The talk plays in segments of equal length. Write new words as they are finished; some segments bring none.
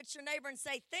at your neighbor and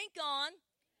say, think on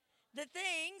the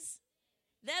things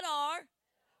that are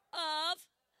of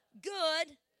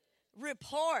good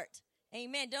report.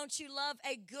 Amen. Don't you love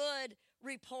a good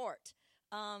report?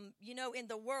 In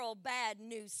the world, bad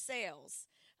news sells.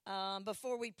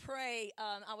 Before we pray,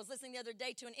 I was listening the other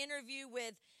day to an interview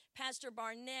with Pastor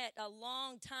Barnett, a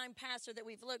long-time pastor that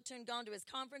we've looked to and gone to his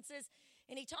conferences.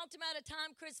 And he talked about a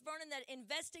time, Chris Vernon, that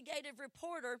investigative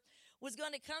reporter was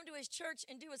going to come to his church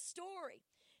and do a story.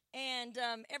 And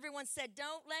everyone said,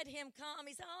 don't let him come.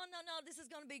 He said, oh, no, this is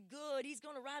going to be good. He's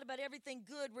going to write about everything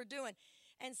good we're doing.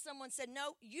 And someone said,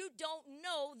 no, you don't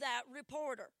know that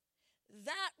reporter.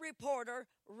 That reporter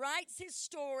writes his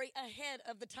story ahead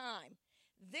of the time.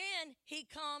 Then he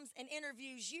comes and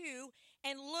interviews you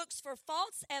and looks for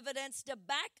false evidence to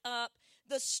back up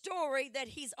the story that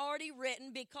he's already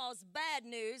written, because bad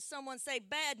news, someone say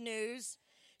bad news,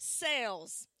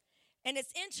 sells. And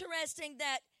it's interesting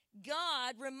that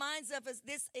God reminds us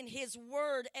this in his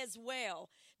word as well,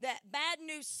 that bad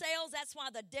news sells. That's why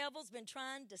the devil's been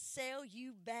trying to sell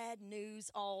you bad news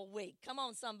all week. Come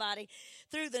on, somebody.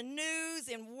 Through the news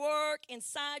and work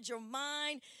inside your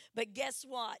mind. But guess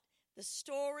what? The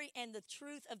story and the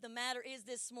truth of the matter is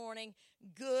this morning,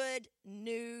 good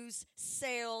news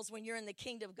sells when you're in the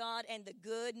kingdom of God. And the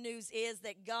good news is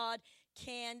that God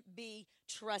can be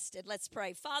trusted. Let's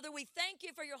pray. Father, we thank you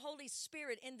for your Holy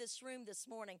Spirit in this room this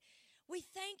morning. We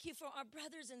thank you for our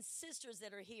brothers and sisters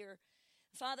that are here.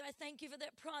 Father, I thank you for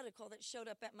that prodigal that showed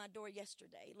up at my door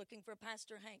yesterday looking for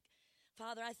Pastor Hank.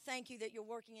 Father, I thank you that you're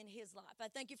working in his life. I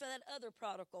thank you for that other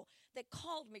prodigal that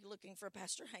called me looking for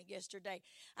Pastor Hank yesterday.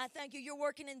 I thank you you're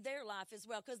working in their life as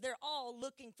well, because they're all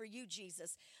looking for you,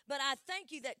 Jesus. But I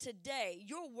thank you that today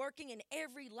you're working in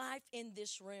every life in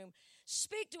this room.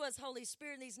 Speak to us, Holy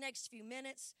Spirit, in these next few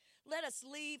minutes. Let us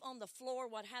leave on the floor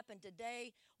what happened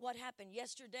today, what happened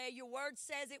yesterday. Your word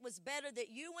says it was better that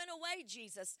you went away,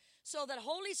 Jesus, so that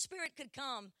Holy Spirit could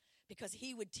come, because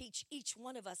he would teach each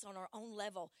one of us on our own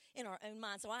level, in our own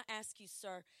mind. So I ask you,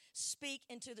 sir, speak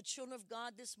into the children of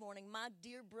God this morning. My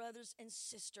dear brothers and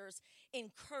sisters,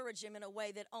 encourage them in a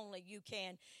way that only you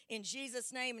can. In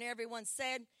Jesus' name, and everyone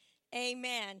said,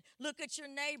 amen. Look at your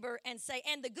neighbor and say,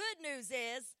 and the good news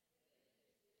is,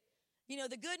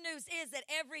 the good news is that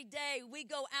every day we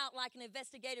go out like an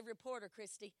investigative reporter,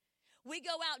 Christy. We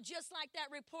go out just like that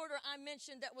reporter I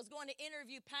mentioned that was going to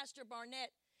interview Pastor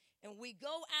Barnett. And we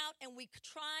go out and we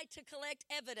try to collect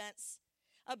evidence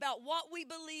about what we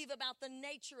believe about the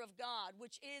nature of God,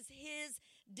 which is his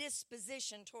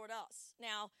disposition toward us.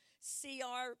 Now, see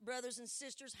our brothers and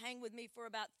sisters, hang with me for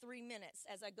about 3 minutes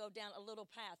as I go down a little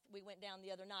path we went down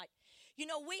the other night.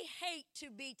 We hate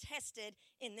to be tested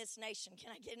in this nation.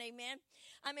 Can I get an amen?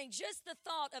 I mean, just the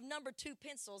thought of number 2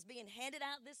 pencils being handed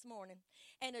out this morning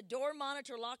and a door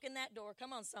monitor locking that door.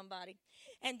 Come on, somebody.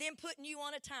 And then putting you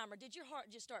on a timer. Did your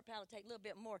heart just start palpitating a little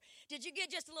bit more? Did you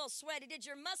get just a little sweaty? Did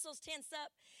your muscles tense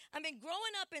up? I mean,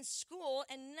 growing up in school,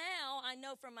 and now I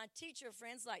know from my teacher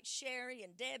friends like Sherry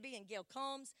and Debbie and Gail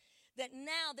Combs, that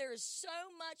now there is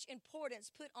so much importance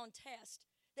put on tests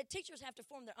that teachers have to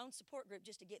form their own support group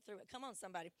just to get through it. Come on,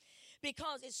 somebody.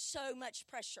 Because it's so much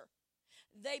pressure.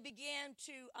 They began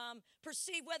to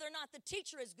perceive whether or not the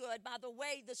teacher is good by the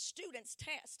way the students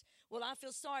test. Well, I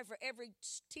feel sorry for every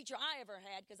teacher I ever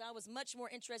had, because I was much more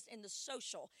interested in the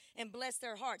social, and bless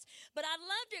their hearts. But I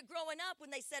loved it growing up when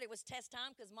they said it was test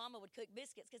time, because Mama would cook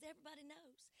biscuits, because everybody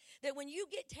knows that when you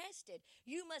get tested,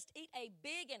 you must eat a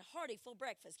big and hearty full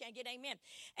breakfast. Can I get amen?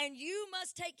 And you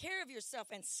must take care of yourself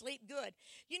and sleep good.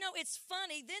 It's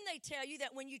funny. Then they tell you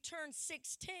that when you turn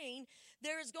 16,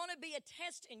 there is going to be a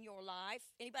test in your life.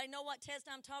 Anybody know what test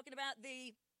I'm talking about?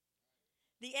 The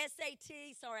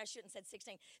SAT. Sorry, I shouldn't have said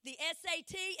 16. The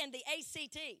SAT and the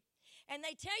ACT. And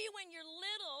they tell you when you're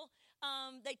little,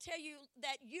 they tell you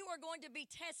that you are going to be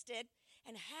tested,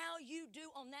 and how you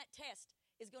do on that test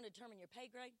is going to determine your pay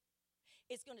grade.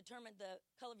 It's going to determine the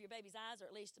color of your baby's eyes, or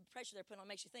at least the pressure they're putting on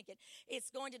makes you think it.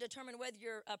 It's going to determine whether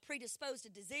you're predisposed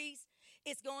to disease.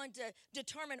 It's going to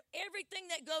determine everything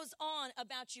that goes on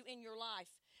about you in your life.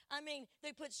 I mean,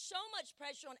 they put so much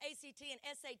pressure on ACT and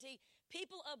SAT.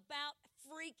 People about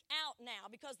freak out now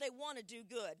because they want to do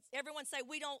good. Everyone say,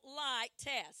 we don't like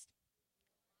tests.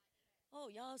 Oh,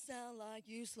 y'all sound like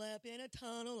you slept in a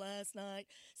tunnel last night.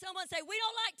 Someone say, we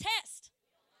don't like tests.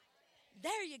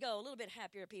 There you go, a little bit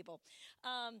happier people.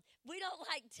 We don't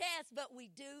like tests, but we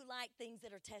do like things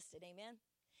that are tested, amen?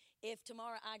 If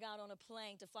tomorrow I got on a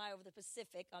plane to fly over the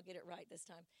Pacific, I'll get it right this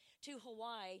time, to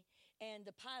Hawaii, and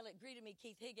the pilot greeted me,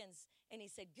 Keith Higgins, and he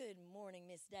said, good morning,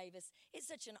 Miss Davis. It's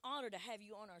such an honor to have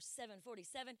you on our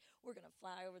 747. We're going to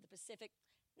fly over the Pacific.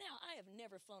 Now, I have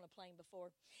never flown a plane before,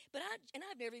 and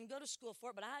I've never even go to school for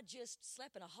it, but I just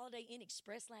slept in a Holiday Inn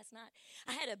Express last night.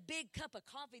 I had a big cup of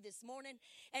coffee this morning,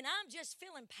 and I'm just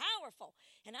feeling powerful.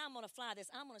 And I'm going to fly this.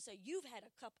 I'm going to say, you've had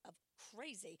a cup of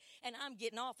crazy, and I'm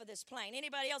getting off of this plane.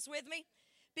 Anybody else with me?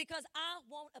 Because I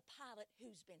want a pilot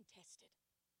who's been tested.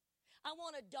 I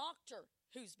want a doctor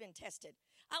who's been tested.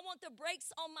 I want the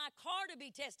brakes on my car to be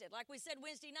tested. Like we said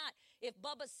Wednesday night, if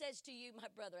Bubba says to you,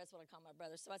 my brother, that's what I call my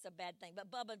brother, so that's a bad thing,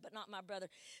 but Bubba, but not my brother,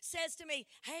 says to me,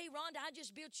 hey, Rhonda, I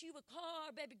just built you a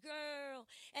car, baby girl,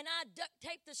 and I duct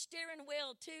taped the steering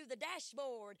wheel to the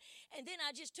dashboard, and then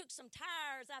I just took some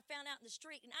tires I found out in the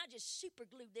street, and I just super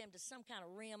glued them to some kind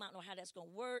of rim. I don't know how that's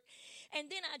going to work. And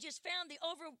then I just found the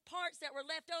over parts that were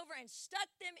left over and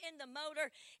stuck them in the motor,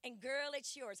 and girl,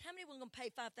 it's yours. How many were going to pay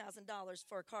 $5,000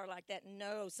 for a car like that?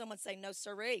 No. Someone say no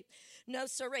siree. No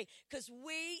siree. Because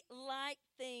we like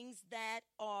things that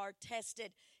are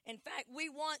tested. In fact, we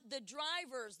want the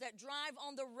drivers that drive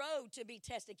on the road to be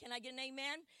tested. Can I get an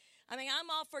amen? I mean,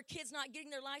 I'm all for kids not getting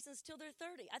their license till they're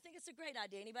 30. I think it's a great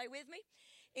idea. Anybody with me?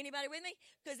 Anybody with me?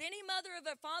 Because any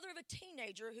father of a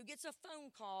teenager who gets a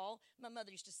phone call, my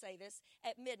mother used to say this,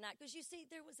 at midnight, because you see,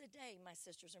 there was a day, my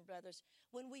sisters and brothers,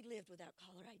 when we lived without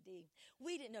caller ID.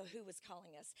 We didn't know who was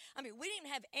calling us. I mean, we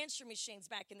didn't have answer machines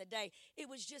back in the day.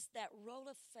 It was just that roll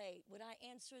of fate. Would I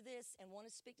answer this and want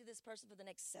to speak to this person for the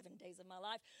next 7 days of my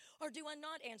life? Or do I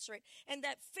not answer it? And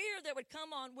that fear that would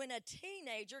come on when a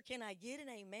teenager, can I get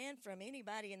an amen from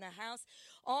anybody in the house?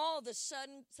 All of a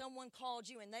sudden, someone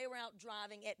called you and they were out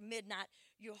driving at midnight.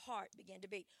 Your heart began to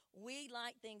beat. We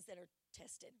like things that are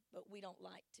tested, but we don't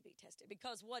like to be tested.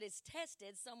 Because what is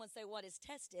tested, someone say what is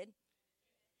tested,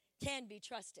 can be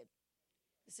trusted.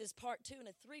 This is part 2 in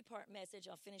a 3-part message.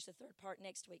 I'll finish the third part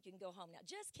next week. You can go home now.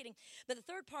 Just kidding. But the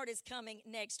third part is coming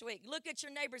next week. Look at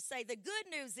your neighbor, say, the good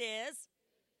news is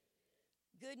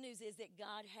that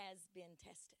God has been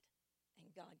tested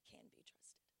and God can be trusted.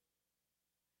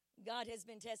 God has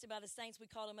been tested by the saints. We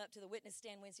called them up to the witness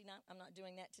stand Wednesday night. I'm not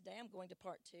doing that today. I'm going to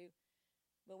part 2.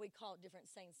 But we called different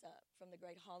saints up from the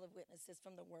great hall of witnesses,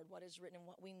 from the word, what is written and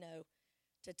what we know,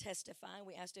 to testify. And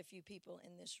we asked a few people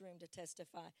in this room to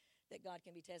testify that God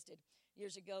can be tested.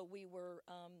 Years ago, we were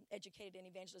educated in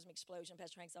Evangelism Explosion.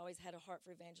 Pastor Hanks always had a heart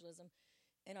for evangelism.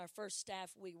 And our first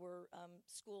staff, we were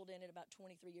schooled in it about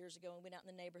 23 years ago, and went out in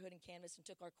the neighborhood and canvassed and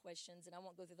took our questions. And I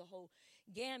won't go through the whole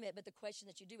gamut, but the question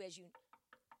that you do as you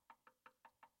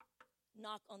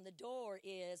knock on the door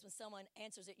is, when someone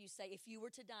answers it, you say, if you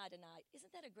were to die tonight. Isn't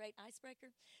that a great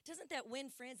icebreaker? Doesn't that win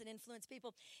friends and influence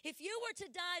people? If you were to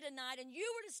die tonight and you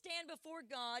were to stand before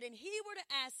God and he were to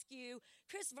ask you,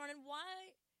 Chris Vernon,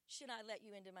 why should I let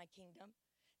you into my kingdom?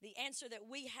 The answer that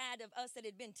we had of us that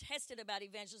had been tested about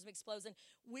Evangelism Explosion,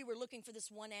 we were looking for this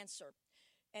one answer.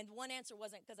 And one answer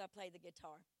wasn't because I played the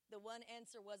guitar. The one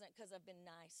answer wasn't because I've been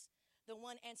nice. The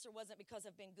one answer wasn't because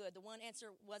I've been good. The one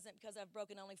answer wasn't because I've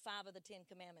broken only 5 of the 10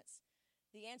 commandments.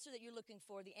 The answer that you're looking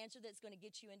for, the answer that's going to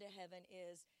get you into heaven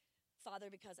is, Father,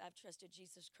 because I've trusted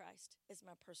Jesus Christ as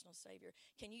my personal Savior.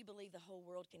 Can you believe the whole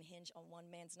world can hinge on one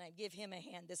man's name? Give him a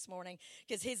hand this morning,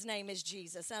 because his name is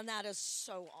Jesus, and that is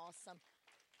so awesome.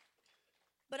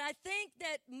 But I think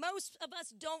that most of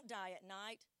us don't die at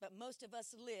night, but most of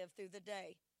us live through the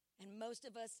day. And most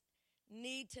of us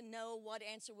need to know what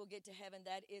answer we'll get to heaven.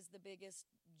 That is the biggest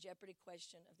Jeopardy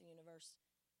question of the universe.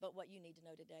 But what you need to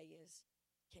know today is,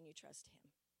 can you trust him?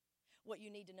 What you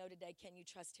need to know today, can you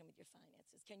trust him with your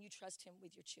finances? Can you trust him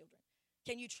with your children?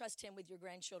 Can you trust him with your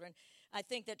grandchildren? I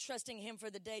think that trusting him for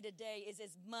the day-to-day is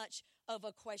as much of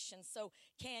a question. So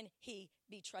can he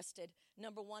be trusted?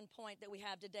 Number 1 point that we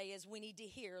have today is we need to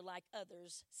hear like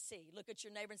others see. Look at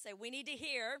your neighbor and say, we need to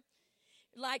hear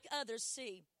like others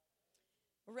see.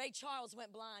 Ray Charles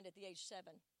went blind at the age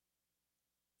 7,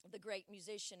 the great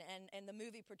musician, and the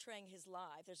movie portraying his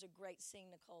life. There's a great scene,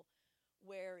 Nicole,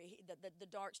 where the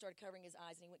dark started covering his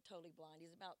eyes and he went totally blind.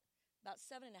 He's about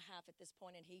 7.5 at this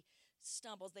point, and he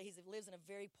stumbles. He lives in a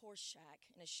very poor shack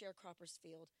in a sharecropper's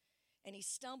field, and he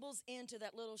stumbles into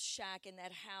that little shack in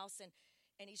that house,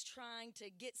 and he's trying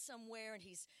to get somewhere, and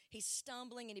he's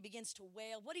stumbling, and he begins to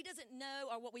wail. What he doesn't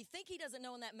know, or what we think he doesn't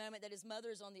know in that moment, that his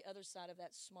mother is on the other side of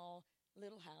that small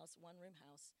little house, 1-room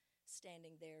house,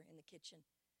 standing there in the kitchen.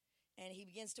 And he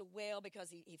begins to wail because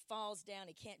he falls down,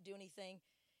 he can't do anything.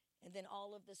 And then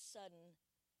all of a sudden,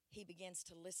 he begins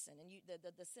to listen. And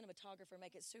the cinematographer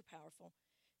make it so powerful.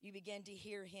 You begin to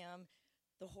hear him,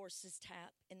 the horses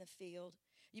tap in the field.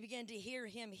 You begin to hear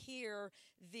him hear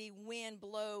the wind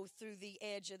blow through the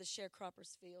edge of the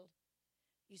sharecropper's field.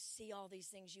 You see all these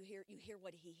things. You hear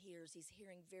what he hears. He's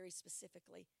hearing very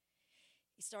specifically.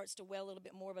 He starts to wail a little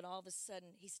bit more, but all of a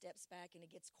sudden he steps back and he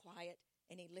gets quiet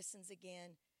and he listens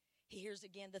again. He hears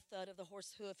again the thud of the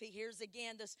horse hoof. He hears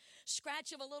again the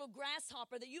scratch of a little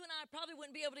grasshopper that you and I probably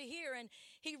wouldn't be able to hear. And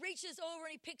he reaches over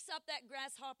and he picks up that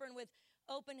grasshopper, and with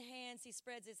open hands he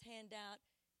spreads his hand out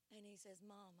and he says,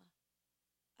 Mama,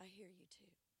 I hear you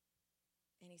too.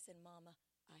 And he said, Mama,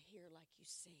 I hear like you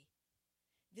see.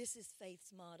 This is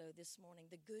faith's motto this morning.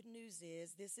 The good news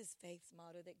is this is faith's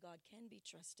motto, that God can be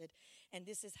trusted, and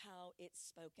this is how it's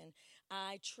spoken.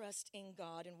 I trust in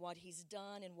God and what he's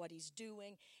done and what he's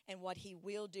doing and what he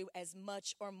will do, as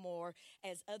much or more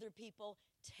as other people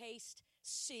taste,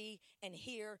 see, and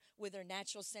hear with their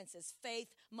natural senses. Faith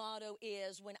motto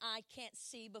is, when I can't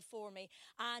see before me,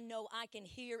 I know I can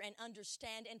hear and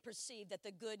understand and perceive that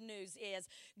the good news is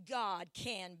God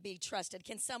can be trusted.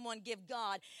 Can someone give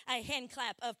God a hand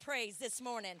clap of praise this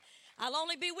morning? I'll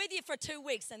only be with you for 2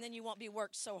 weeks, and then you won't be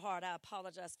worked so hard. I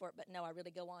apologize for it, but no, I really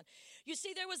go on. You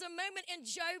see, there was a moment in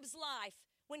Job's life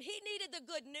when he needed the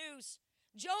good news.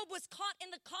 Job was caught in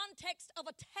the context of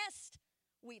a test.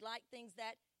 We like things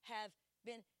that have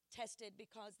been tested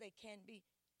because they can be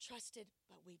trusted,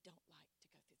 but we don't like to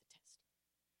go through the test.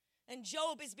 And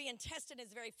Job is being tested in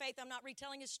his very faith. I'm not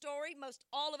retelling his story. Most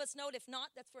all of us know it. If not,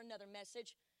 that's for another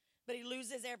message. But he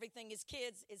loses everything, his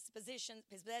kids, his possessions,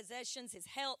 his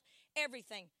health,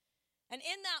 everything. And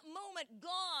in that moment,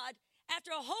 God, after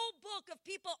a whole book of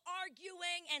people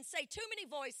arguing and say too many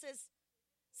voices,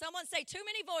 someone say too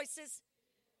many voices,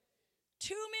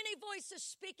 too many voices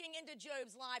speaking into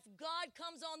Job's life, God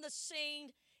comes on the scene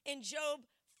in Job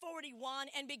 41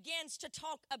 and begins to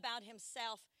talk about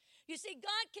himself. You see,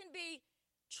 God can be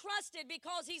trusted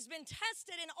because he's been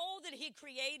tested in all that he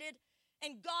created,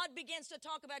 and God begins to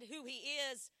talk about who he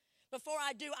is. Before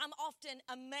I do, I'm often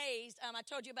amazed. I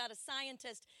told you about a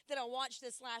scientist that I watched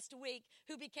this last week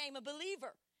who became a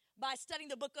believer by studying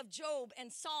the book of Job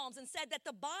and Psalms, and said that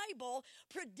the Bible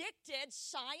predicted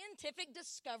scientific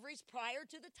discoveries prior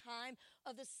to the time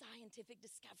of the scientific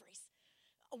discoveries.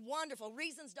 Wonderful.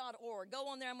 Reasons.org. Go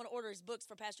on there. I'm going to order his books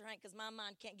for Pastor Hank because my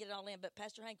mind can't get it all in, but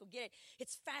Pastor Hank will get it.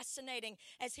 It's fascinating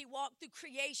as he walked through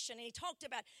creation, and he talked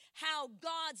about how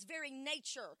God's very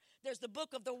nature, there's the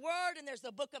book of the Word and there's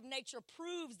the book of nature,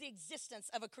 proves the existence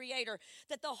of a creator.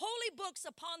 That the holy books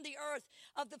upon the earth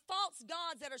of the false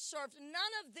gods that are served,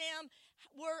 none of them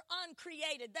were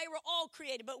uncreated. They were all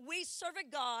created. But we serve a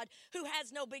God who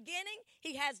has no beginning,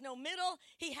 he has no middle,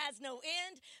 he has no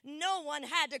end. No one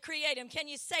had to create him. Can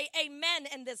you say amen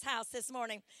in this house this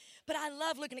morning? But I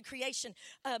love looking at creation.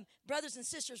 Brothers and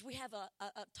sisters, we have a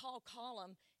tall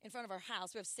column in front of our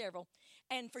house. We have several.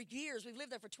 And for years, we've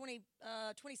lived there for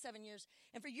 27 years.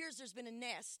 And for years, there's been a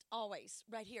nest always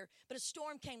right here. But a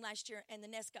storm came last year, and the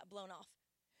nest got blown off.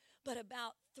 But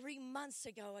about 3 months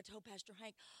ago, I told Pastor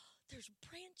Hank, there's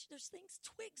things,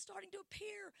 twigs starting to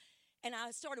appear. And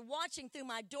I started watching through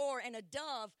my door, and a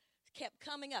dove kept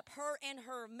coming up, her and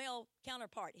her male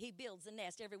counterpart. He builds a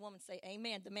nest. Every woman say,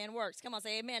 amen, the man works. Come on,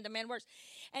 say amen, the man works.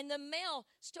 And the male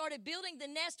started building the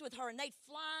nest with her, and they'd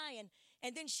fly,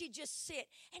 and then she'd just sit.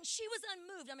 And she was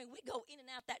unmoved. I mean, we go in and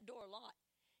out that door a lot.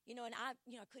 And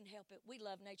I couldn't help it. We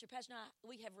love nature. Pastor and I,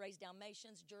 we have raised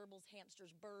Dalmatians, gerbils,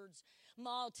 hamsters, birds,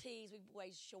 Maltese. We've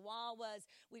raised Chihuahuas.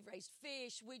 We've raised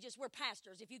fish. We're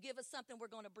pastors. If you give us something, we're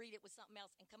going to breed it with something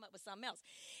else and come up with something else.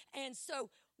 And so,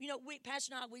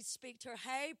 Pastor and I, we speak to her,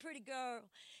 hey, pretty girl,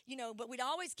 but we'd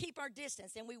always keep our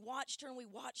distance. And we watched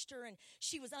her, and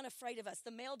she was unafraid of us.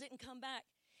 The male didn't come back.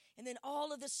 And then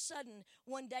all of a sudden,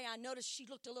 one day I noticed she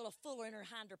looked a little fuller in her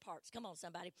hinder parts. Come on,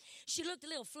 somebody. She looked a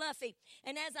little fluffy.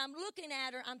 And as I'm looking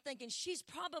at her, I'm thinking she's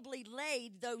probably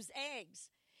laid those eggs.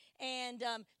 And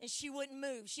she wouldn't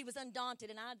move. She was undaunted.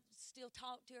 And I still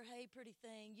talked to her, hey, pretty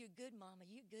thing, you're good, mama.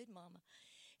 You're good, mama.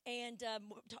 And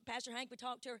Pastor Hank would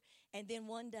talk to her. And then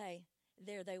one day,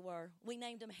 there they were. We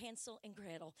named them Hansel and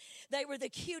Gretel. They were the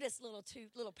cutest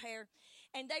little pair.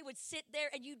 And they would sit there,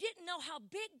 and you didn't know how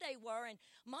big they were. And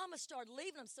Mama started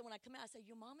leaving them. So when I come out, I say,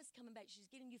 your mama's coming back. She's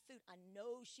getting you food. I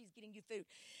know she's getting you food.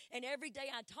 And every day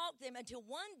I talked to them until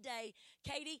one day,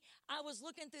 Katie, I was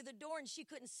looking through the door, and she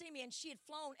couldn't see me, and she had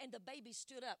flown, and the baby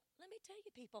stood up. Let me tell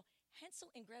you, people, Hansel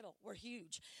and Gretel were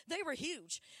huge. They were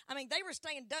huge. I mean, they were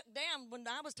staying ducked down when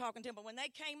I was talking to them, but when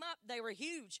they came up, they were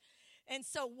huge. And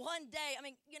so one day,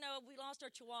 we lost our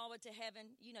Chihuahua to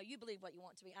heaven. You believe what you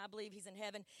want to be. I believe he's in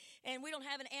heaven. And we don't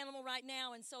have an animal right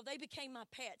now, and so they became my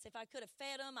pets. If I could have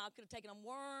fed them, I could have taken them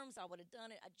worms. I would have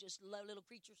done it. I just love little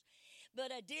creatures.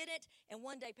 But I didn't. And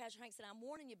one day, Pastor Hank said, I'm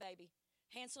warning you, baby.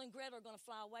 Hansel and Gretel are going to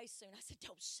fly away soon. I said,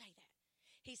 don't say that.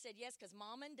 He said, yes, because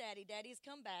Mama and Daddy's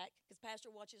come back, because Pastor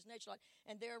watches Nature Light,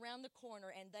 and they're around the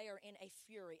corner, and they are in a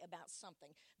fury about something.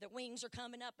 Their wings are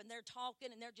coming up, and they're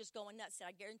talking, and they're just going nuts.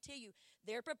 I guarantee you,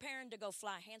 they're preparing to go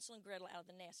fly Hansel and Gretel out of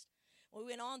the nest. We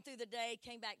went on through the day,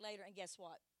 came back later, and guess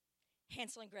what?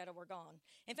 Hansel and Gretel were gone.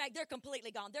 In fact, they're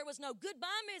completely gone. There was no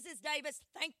goodbye, Mrs. Davis.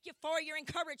 Thank you for your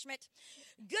encouragement.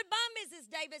 Goodbye,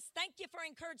 Mrs. Davis. Thank you for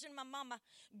encouraging my mama.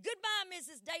 Goodbye,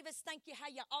 Mrs. Davis. Thank you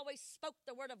how you always spoke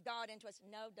the word of God into us.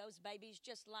 No, those babies,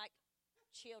 just like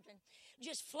children,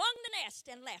 just flung the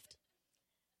nest and left.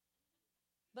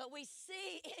 But we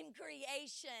see in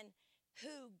creation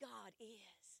who God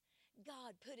is.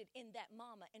 God put it in that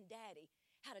mama and daddy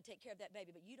how to take care of that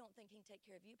baby. But you don't think he can take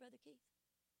care of you, Brother Keith?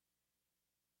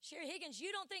 Sherry Higgins,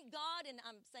 you don't think God, and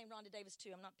I'm saying Rhonda Davis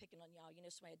too, I'm not picking on y'all, you know,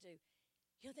 that's the way I do.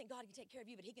 You don't think God can take care of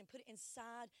you, but he can put it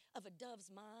inside of a dove's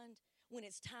mind when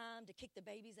it's time to kick the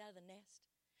babies out of the nest.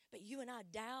 But you and I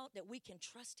doubt that we can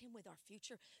trust him with our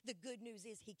future. The good news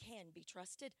is he can be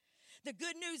trusted. The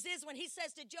good news is when he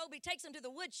says to Job, he takes him to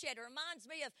the woodshed. It reminds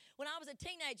me of when I was a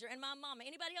teenager and my mama.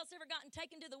 Anybody else ever gotten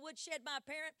taken to the woodshed by a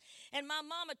parent? And my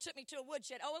mama took me to a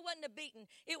woodshed. Oh, it wasn't a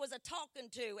beating. It was a talking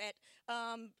to at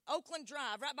Oakland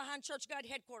Drive, right behind Church God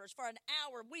headquarters. For an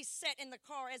hour, we sat in the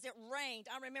car as it rained.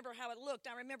 I remember how it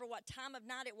looked. I remember what time of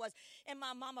night it was. And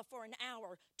my mama, for an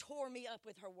hour, tore me up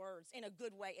with her words in a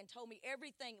good way and told me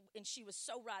everything. And she was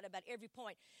so right about every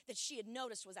point that she had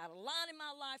noticed was out of line in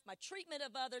my life, my treatment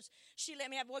of others. She let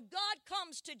me have. Well, God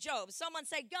comes to Job. Someone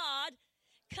say, God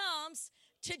comes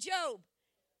to Job.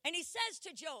 And he says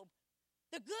to Job,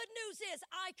 the good news is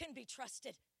I can be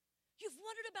trusted. You've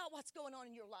wondered about what's going on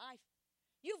in your life.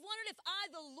 You've wondered if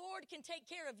I, the Lord, can take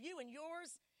care of you and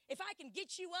yours. If I can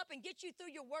get you up and get you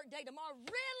through your work day tomorrow.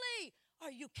 Really?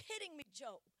 Are you kidding me,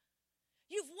 Job?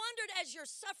 You've wondered as you're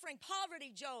suffering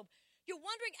poverty, Job. You're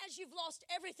wondering as you've lost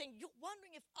everything. You're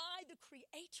wondering if I, the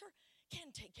Creator, can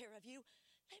take care of you.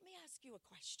 Let me ask you a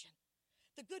question.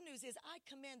 The good news is I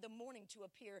command the morning to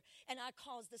appear, and I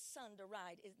cause the sun to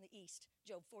ride in the east.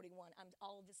 Job 41.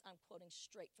 All of this I'm quoting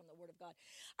straight from the Word of God.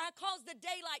 I cause the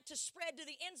daylight to spread to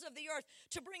the ends of the earth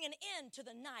to bring an end to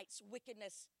the night's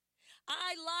wickedness.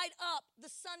 I light up the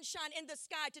sunshine in the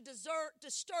sky to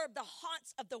disturb the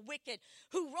haunts of the wicked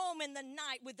who roam in the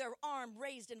night with their arm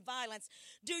raised in violence.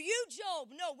 Do you, Job,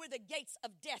 know where the gates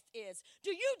of death is?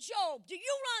 Do you, Job, do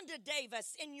you, Rhonda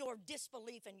Davis, in your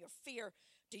disbelief and your fear,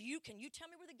 can you tell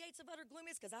me where the gates of utter gloom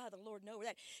is? Because I, the Lord, know where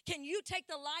that. Can you take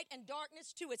the light and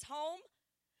darkness to its home?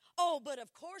 Oh, but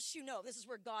of course you know. This is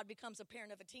where God becomes a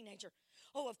parent of a teenager.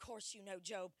 Oh, of course you know,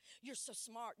 Job. You're so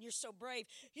smart. You're so brave.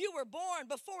 You were born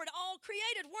before it all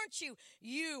created, weren't you?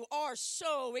 You are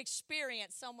so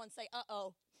experienced. Someone say,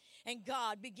 uh-oh. And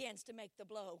God begins to make the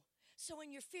blow. So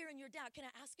in your fear and your doubt, can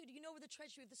I ask you, do you know where the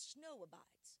treasury of the snow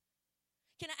abides?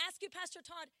 Can I ask you, Pastor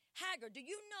Todd Haggard, do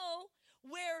you know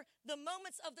where the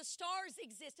moments of the stars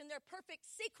exist in their perfect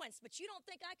sequence, but you don't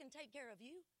think I can take care of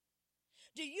you?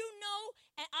 Do you know,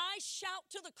 and I shout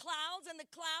to the clouds, and the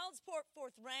clouds pour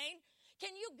forth rain?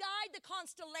 Can you guide the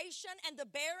constellation and the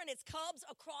bear and its cubs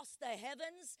across the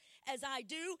heavens as I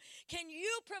do? Can you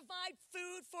provide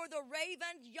food for the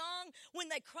raven young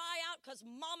when they cry out because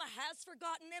mama has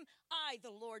forgotten them? I, the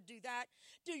Lord, do that.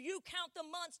 Do you count the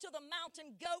months till the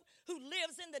mountain goat who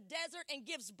lives in the desert and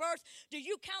gives birth? Do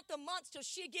you count the months till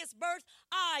she gives birth?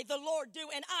 I, the Lord,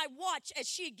 do, and I watch as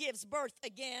she gives birth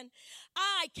again.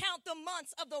 I count the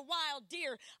months of the wild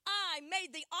deer. I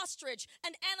made the ostrich,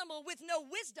 an animal with no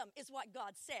wisdom, is what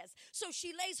God says. So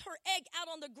she lays her egg out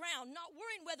on the ground, not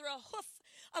worrying whether a hoof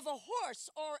of a horse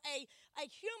or a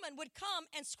human would come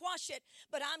and squash it.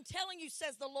 But I'm telling you,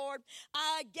 says the Lord,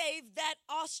 I gave that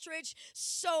ostrich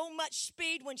so much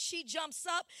speed when she jumps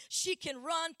up, she can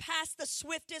run past the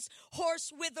swiftest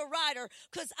horse with the rider,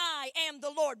 because I am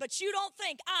the Lord. But you don't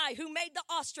think I, who made the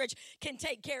ostrich, can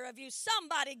take care of you.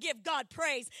 Somebody give God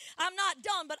praise. I'm not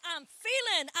done, but I'm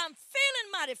feeling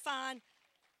mighty fine.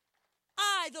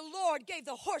 I, the Lord, gave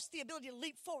the horse the ability to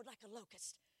leap forward like a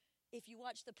locust. If you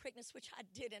watch the Preakness, which I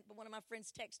didn't, but one of my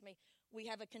friends texted me, we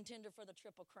have a contender for the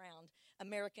Triple Crown,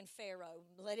 American Pharaoh.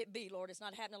 Let it be, Lord. It's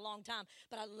not happened a long time,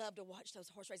 but I love to watch those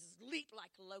horse races leap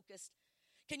like a locust.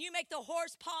 Can you make the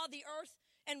horse paw the earth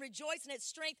and rejoice in its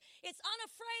strength? It's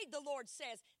unafraid, the Lord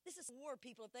says. This is war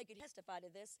people, if they could testify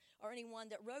to this, or anyone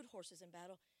that rode horses in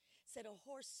battle, said a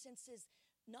horse senses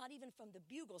not even from the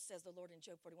bugle, says the Lord in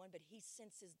Job 41, but he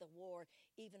senses the war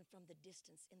even from the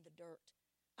distance in the dirt.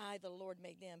 I, the Lord,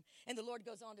 made them. And the Lord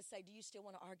goes on to say, do you still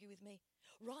want to argue with me?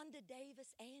 Rhonda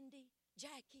Davis, Andy,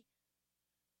 Jackie,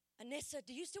 Anissa,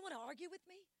 do you still want to argue with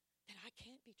me that I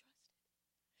can't be trusted?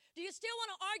 Do you still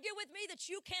want to argue with me that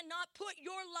you cannot put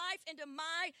your life into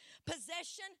my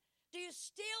possession? Do you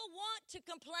still want to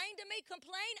complain to me?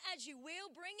 Complain as you will,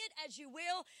 bring it as you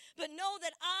will, but know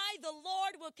that I, the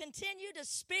Lord, will continue to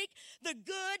speak the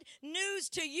good news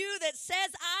to you that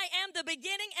says, I am the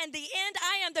beginning and the end.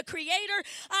 I am the creator.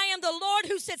 I am the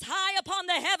Lord who sits high upon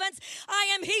the heavens.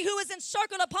 I am he who is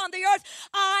encircled upon the earth.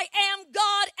 I am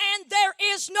God and there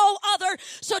is no other.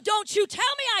 So don't you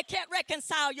tell me I can't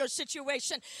reconcile your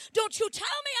situation. Don't you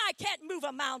tell me I can't move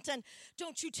a mountain.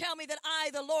 Don't you tell me that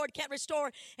I, the Lord, can't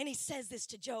restore. And he says this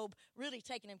to Job, really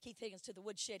taking him, Keith Higgins, to the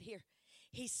woodshed here.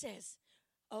 He says,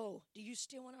 oh, do you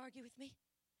still want to argue with me?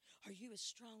 Are you as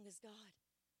strong as God?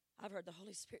 I've heard the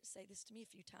Holy Spirit say this to me a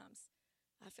few times.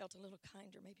 I felt a little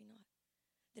kinder, maybe not.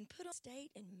 Then put on state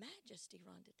and majesty,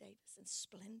 Rhonda Davis, and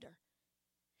splendor.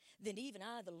 Then even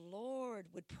I, the Lord,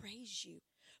 would praise you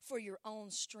for your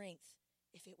own strength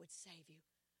if it would save you.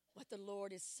 What the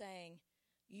Lord is saying,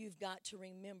 you've got to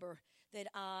remember that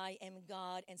I am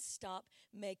God and stop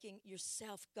making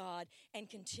yourself God and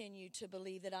continue to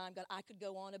believe that I'm God. I could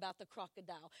go on about the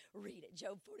crocodile. Read it.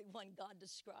 Job 41, God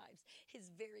describes his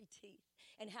very teeth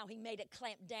and how he made it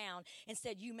clamp down and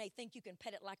said, you may think you can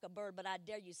pet it like a bird, but I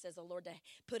dare you, says the Lord, to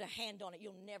put a hand on it.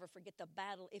 You'll never forget the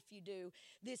battle if you do.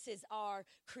 This is our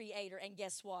creator. And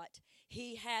guess what?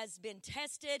 He has been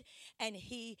tested and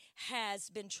he has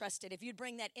been trusted. If you'd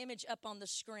bring that image up on the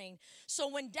screen. So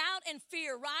when doubt and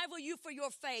fear rival you for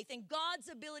your faith and God's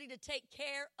ability to take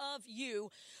care of you,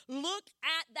 look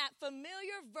at that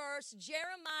familiar verse,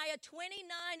 Jeremiah 29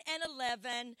 and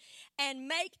 11, and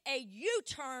make a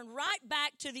U-turn right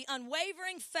back to the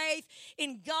unwavering faith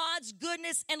in God's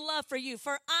goodness and love for you.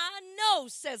 For I know,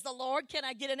 says the Lord, can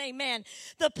I get an amen,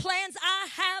 the plans I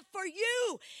have for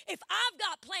you. If I've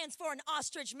got plans for an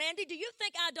ostrich, Mandy, do you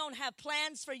think I don't have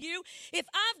plans for you? If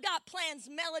I've got plans,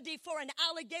 Melody, for an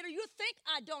alligator, you think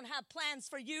I don't have plans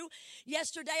for you?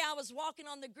 Yesterday I was walking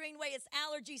on the Greenway. It's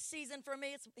allergy season for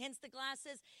me. It's hence the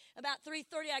glasses. About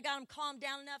 3:30 I got them calmed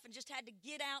down enough and just had to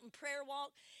get out and prayer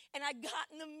walk. And I got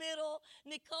in the middle,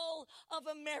 Nicole, of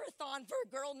a marathon for a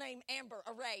girl named Amber,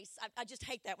 a race. I just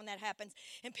hate that when that happens.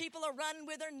 And people are running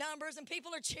with their numbers and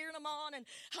people are cheering them on. And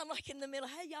I'm like in the middle,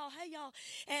 hey y'all.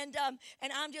 And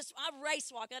I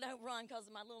race walk. I don't run because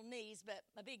of my little knees, but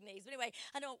my big knees. But anyway,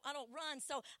 I don't run.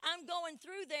 So I'm going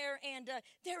through there and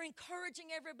they're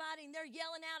encouraging everybody and they're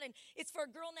yelling out. And it's for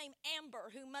a girl named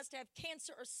Amber who must have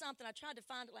cancer or something. I tried to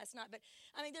find it last night. But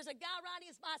I mean, there's a guy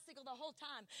riding his bicycle the whole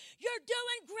time. You're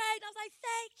doing great. I was like,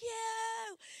 thank you.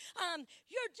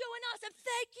 You're doing awesome.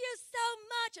 Thank you so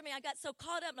much. I mean, I got so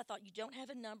caught up and I thought, you don't have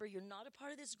a number. You're not a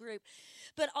part of this group.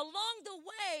 But along the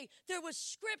way, there was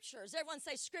scriptures. Everyone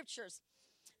say scriptures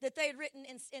that they had written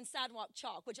in sidewalk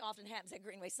chalk, which often happens at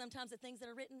Greenway. Sometimes the things that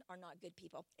are written are not good,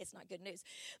 people. It's not good news.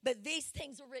 But these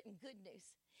things were written good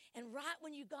news. And right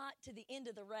when you got to the end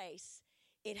of the race,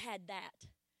 it had that.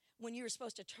 When you were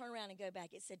supposed to turn around and go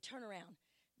back, it said, turn around.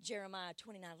 Jeremiah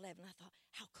 29:11. I thought,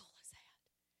 how cool is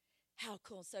that? How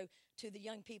cool. So to the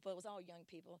young people, it was all young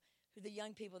people, to the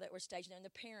young people that were stationed there, and the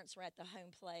parents were at the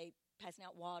home plate, passing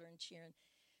out water and cheering.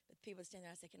 But the people standing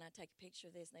there, I said, can I take a picture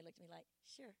of this? And they looked at me like,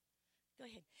 sure, go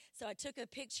ahead. So I took a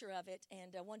picture of it,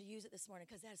 and I wanted to use it this morning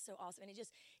because that's so awesome. And it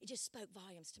just spoke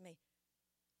volumes to me.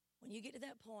 When you get to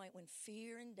that point, when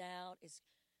fear and doubt is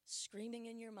screaming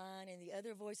in your mind and the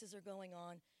other voices are going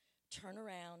on, turn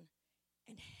around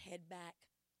and head back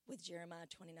with Jeremiah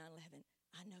 29:11.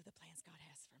 I know the plans God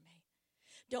has for me.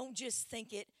 Don't just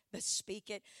think it, but speak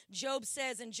it. Job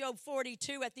says in Job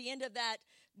 42, at the end of that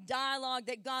dialogue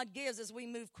that God gives as we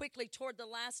move quickly toward the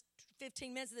last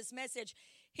 15 minutes of this message,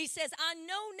 he says, I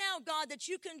know now, God, that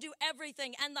you can do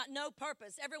everything and that no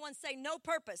purpose. Everyone say no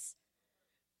purpose.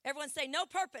 Everyone say no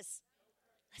purpose.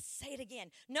 Let's say it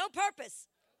again. No purpose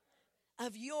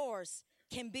of yours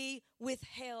can be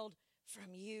withheld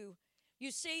from you.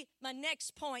 You see, my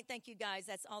next point, thank you guys,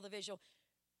 that's all the visual.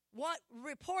 What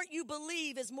report you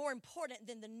believe is more important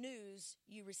than the news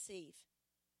you receive.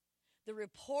 The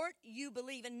report you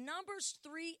believe. In Numbers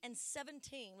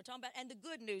 3:17, we're talking about, and the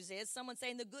good news is, someone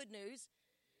saying the good news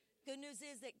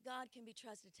is that God can be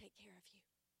trusted to take care of you.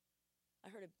 I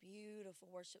heard a beautiful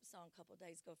worship song a couple of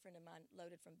days ago. A friend of mine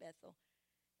loaded from Bethel,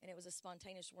 and it was a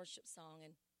spontaneous worship song,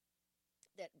 and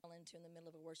that fell into in the middle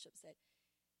of a worship set,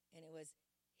 and it was,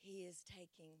 He is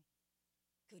taking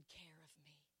good care of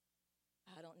me.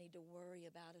 I don't need to worry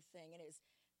about a thing. And it was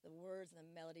the words and the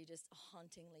melody just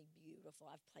hauntingly beautiful.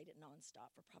 I've played it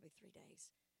nonstop for probably 3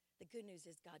 days. The good news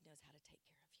is God knows how to take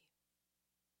care of you.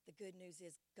 The good news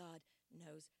is God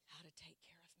knows how to take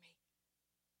care of me.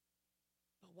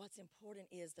 But what's important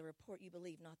is the report you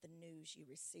believe, not the news you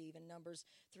receive. In Numbers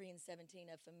 3 and 17,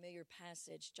 a familiar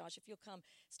passage. Josh, if you'll come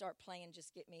start playing,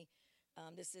 just get me.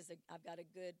 I've got a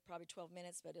good probably 12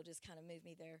 minutes, but it'll just kind of move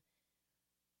me there.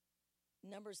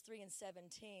 Numbers 3 and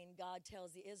 17, God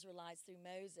tells the Israelites through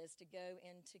Moses to go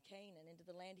into Canaan, into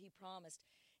the land he promised,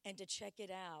 and to check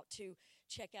it out, to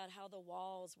check out how the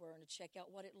walls were, and to check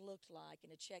out what it looked like,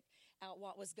 and to check out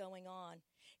what was going on.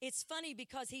 It's funny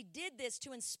because he did this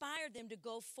to inspire them to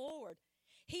go forward.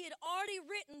 He had already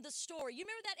written the story. You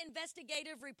remember that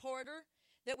investigative reporter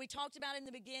that we talked about in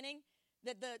the beginning?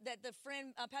 That the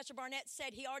friend, Pastor Barnett,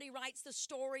 said he already writes the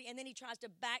story and then he tries to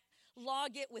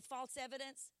backlog it with false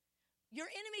evidence. Your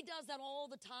enemy does that all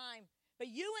the time. But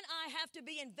you and I have to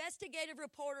be investigative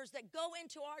reporters that go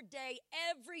into our day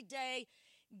every day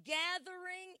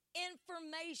gathering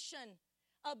information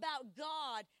about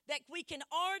God that we can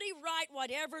already write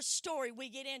whatever story we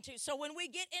get into. So when we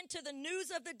get into the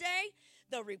news of the day,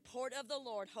 the report of the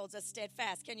Lord holds us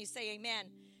steadfast. Can you say amen?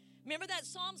 Remember that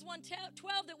Psalms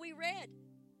 112 that we read?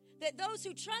 That those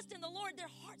who trust in the Lord, their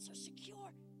hearts are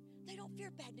secure. They don't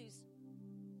fear bad news.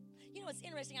 You know, it's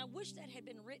interesting. I wish that had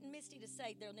been written, Misty, to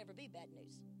say there'll never be bad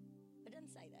news. It doesn't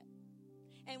say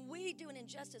that. And we do an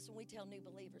injustice when we tell new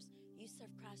believers, you serve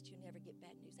Christ, you never get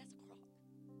bad news. That's a crock.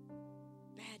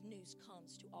 Bad news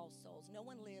comes to all souls. No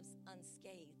one lives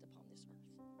unscathed upon this earth.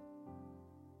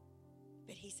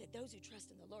 But he said, those who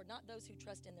trust in the Lord, not those who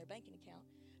trust in their banking account,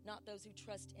 not those who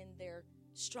trust in their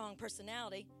strong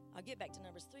personality. I'll get back to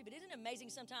Numbers 3, but isn't it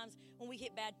amazing sometimes when we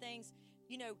hit bad things?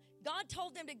 You know, God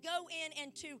told them to go in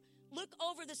and to look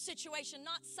over the situation,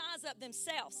 not size up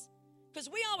themselves. Because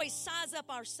we always size up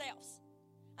ourselves.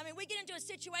 I mean, we get into a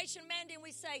situation, Mandy, and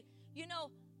we say, you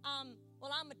know,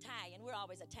 well, I'm Italian. We're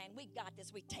always Italian. We got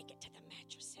this. We take it to the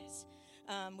mattresses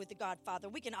with the Godfather.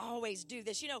 We can always do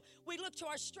this. You know, we look to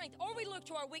our strength or we look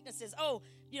to our weaknesses. Oh,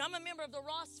 you know, I'm a member of the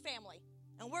Ross family.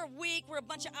 And we're weak. We're a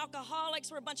bunch of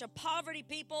alcoholics. We're a bunch of poverty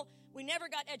people. We never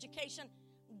got education.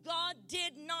 God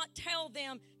did not tell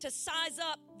them to size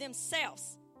up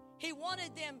themselves. He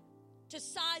wanted them to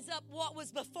size up what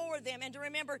was before them and to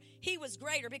remember he was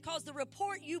greater, because the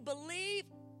report you believe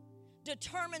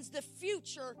determines the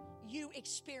future you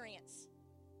experience.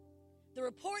 The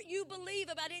report you believe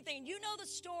about anything. You know the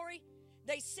story.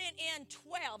 They sent in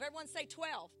 12. Everyone say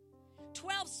 12.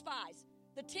 12 spies.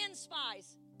 The 10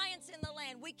 spies. Giants in the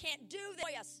land. We can't do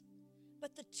this.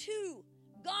 But the 2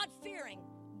 God-fearing,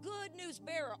 good news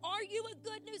bearer. Are you a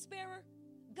good news bearer?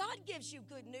 God gives you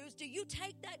good news. Do you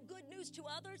take that good news to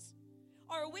others?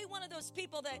 Or are we one of those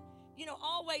people that, you know,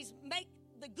 always make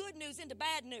the good news into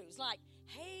bad news? Like,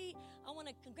 hey, I want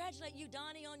to congratulate you,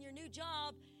 Donnie, on your new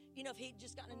job. You know, if he'd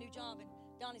just gotten a new job and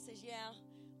Donnie says, yeah,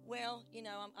 well, you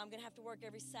know, I'm going to have to work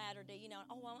every Saturday. You know,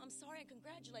 oh, well, I'm sorry I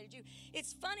congratulated you.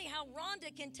 It's funny how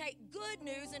Rhonda can take good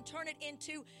news and turn it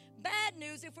into bad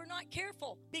news if we're not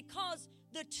careful. Because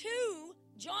the 2,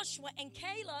 Joshua and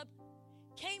Caleb,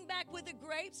 came back with the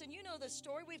grapes, and you know the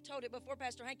story. We've told it before,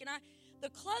 Pastor Hank and I. The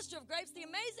cluster of grapes, the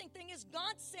amazing thing is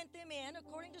God sent them in,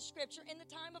 according to Scripture, in the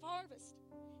time of harvest.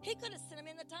 He could have sent them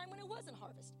in the time when it wasn't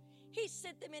harvest. He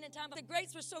sent them in time. The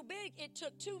grapes were so big, it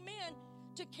took 2 men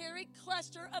to carry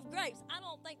cluster of grapes. I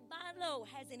don't think Milo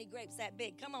has any grapes that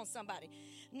big. Come on, somebody.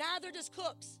 Neither does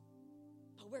Cook's.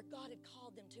 But where God had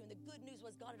called them to, and the good news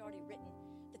was God had already written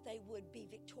that they would be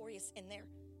victorious in there.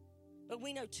 But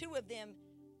we know 2 of them,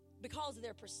 because of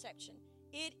their perception.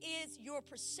 It is your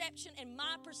perception and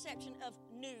my perception of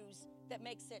news that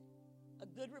makes it a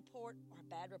good report or a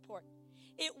bad report.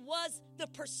 It was the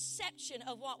perception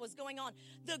of what was going on.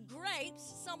 The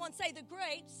grapes, someone say the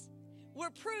grapes, were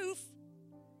proof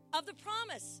of the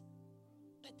promise.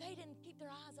 But they didn't keep their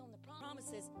eyes on the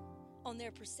promises, on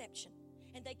their perception.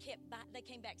 And they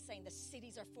came back saying the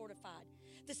cities are fortified.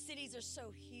 The cities are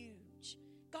so huge.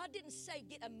 God didn't say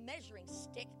get a measuring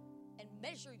stick and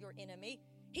measure your enemy.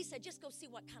 He said, just go see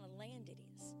what kind of land it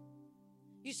is.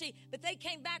 You see, but they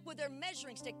came back with their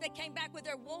measuring stick. They came back with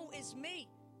their woe is me.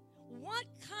 What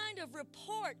kind of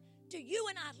report do you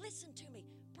and I, listen to me,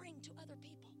 bring to other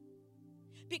people?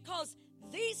 Because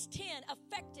these 10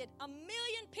 affected 1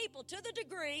 million people to the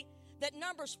degree that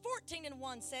Numbers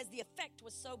 14:1 says the effect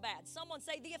was so bad. Someone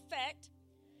say the effect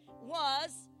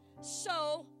was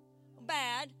so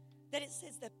bad that it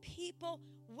says the people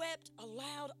wept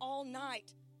aloud all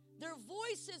night. Their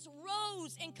voices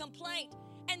rose in complaint,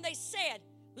 and they said,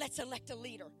 let's elect a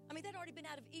leader. I mean, they'd already been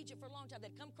out of Egypt for a long time.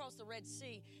 They'd come across the Red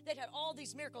Sea. They'd had all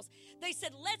these miracles. They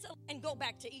said, and go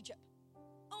back to Egypt.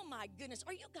 Oh, my goodness.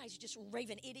 Are you guys just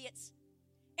raving idiots?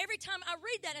 Every time I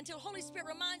read that until Holy Spirit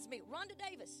reminds me, Rhonda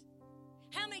Davis,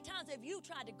 how many times have you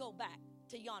tried to go back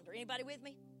to yonder. Anybody with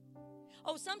me?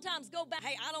 Oh, sometimes go back.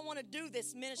 Hey, I don't want to do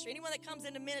this ministry. Anyone that comes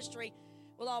into ministry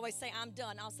will always say, I'm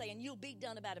done. I'll say, and you'll be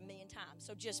done about 1,000,000 times.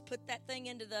 So just put that thing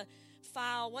into the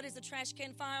file. What is the trash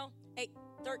can file?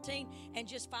 813, and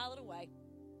just file it away.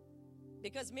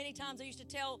 Because many times I used to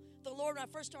tell the Lord when I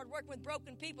first started working with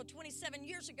broken people 27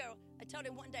 years ago, I told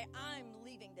him one day, I'm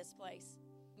leaving this place.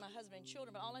 My husband and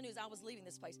children, but all I knew is I was leaving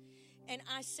this place. And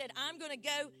I said, I'm going to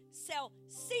go sell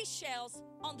seashells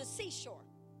on the seashore.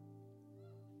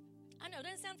 I know,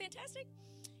 doesn't it sound fantastic?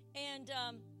 And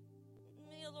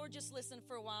the Lord just listened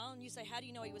for a while, and you say, how do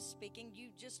you know he was speaking? You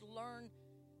just learn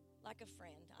like a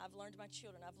friend. I've learned my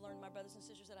children. I've learned my brothers and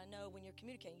sisters that I know when you're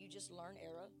communicating. You just learn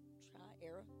error, try,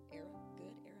 error,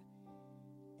 good, error.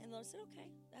 And the Lord said, okay,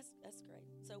 that's great.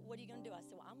 So what are you going to do? I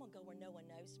said, well, I'm going to go where no one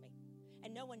knows me.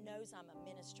 And no one knows I'm a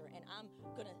minister, and I'm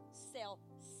going to sell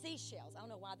seashells. I don't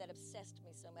know why that obsessed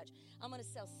me so much. I'm going to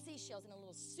sell seashells in a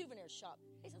little souvenir shop.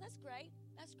 He said, that's great.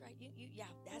 That's great. Yeah,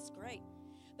 that's great.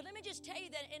 But let me just tell you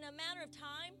that in a matter of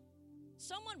time,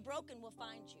 someone broken will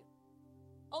find you.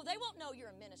 Oh, they won't know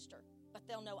you're a minister, but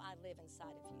they'll know I live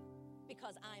inside of you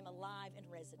because I am alive and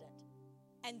resident.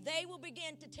 And they will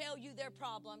begin to tell you their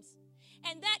problems.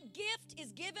 And that gift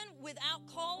is given without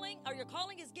calling, or your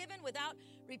calling is given without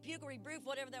rebuke or reproof,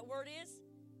 whatever that word is.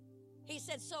 He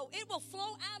said, so it will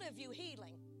flow out of you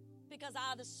healing because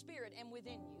I, the Spirit, am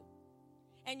within you.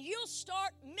 And you'll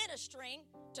start ministering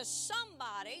to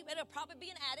somebody. It'll probably be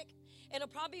an addict. It'll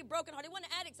probably be broken heart. It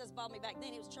wasn't addicts that bothered me back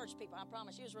then. It was church people, I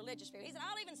promise. It was religious people. He said,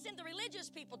 I'll even send the religious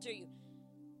people to you.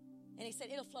 And he said,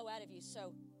 it'll flow out of you.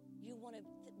 So you want to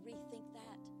rethink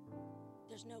that.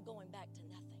 There's no going back to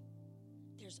nothing.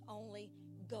 There's only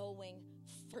going.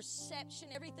 Perception,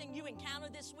 everything you encounter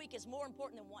this week is more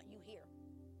important than what you hear.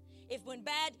 If when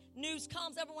bad news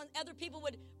comes, other people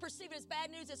would perceive it as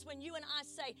bad news, it's when you and I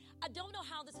say, I don't know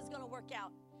how this is going to work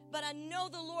out, but I know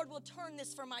the Lord will turn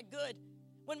this for my good.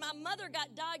 When my mother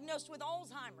got diagnosed with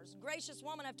Alzheimer's, gracious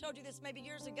woman, I've told you this maybe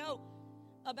years ago,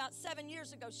 about 7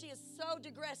 years ago, she is so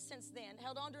digressed since then,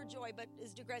 held on to her joy, but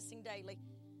is digressing daily.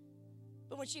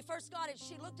 But when she first got it,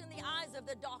 she looked in the eyes of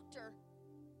the doctor,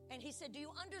 and he said, do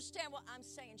you understand what I'm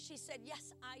saying? She said,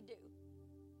 yes, I do.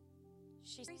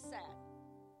 She's very sad.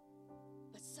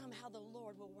 But somehow the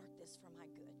Lord will work this for my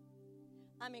good.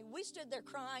 I mean, we stood there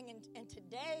crying, and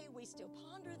today we still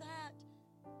ponder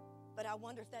that. But I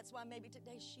wonder if that's why maybe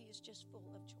today she is just full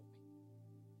of joy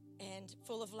and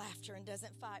full of laughter and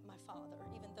doesn't fight my Father,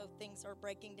 even though things are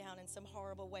breaking down in some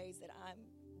horrible ways that I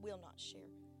will not share.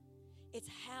 It's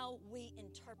how we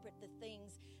interpret the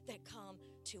things that come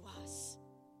to us.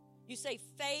 You say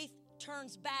faith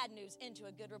turns bad news into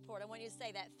a good report. I want you to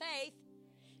say that. Faith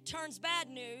turns bad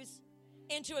news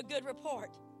into a good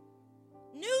report.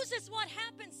 News is what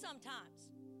happens sometimes.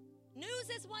 News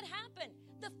is what happened.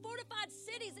 The fortified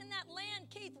cities in that land,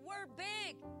 Keith, were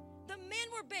big. The men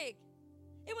were big.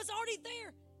 It was already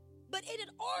there. But it had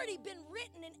already been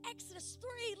written in Exodus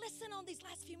 3. Listen on these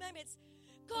last few moments.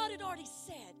 God had already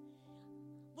said,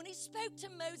 when he spoke to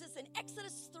Moses in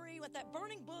Exodus 3 with that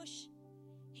burning bush,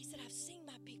 he said, I've seen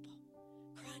my people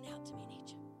crying out to me in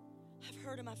Egypt. I've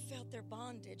heard them. I've felt their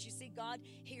bondage. You see, God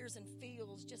hears and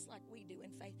feels just like we do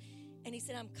in faith. And he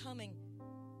said, I'm coming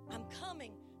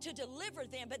to deliver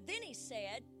them. But then he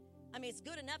said, I mean, it's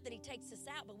good enough that he takes us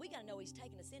out, but we got to know he's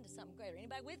taking us into something greater.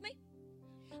 Anybody with me?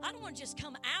 I don't want to just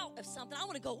come out of something. I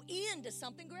want to go into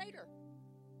something greater.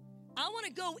 I want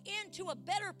to go into a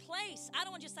better place. I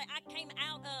don't want to just say, I came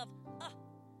out of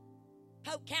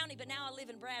Polk County, but now I live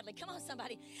in Bradley. Come on,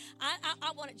 somebody.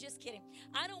 I want to, just kidding.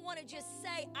 I don't want to just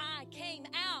say I came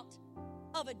out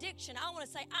of addiction. I want to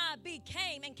say I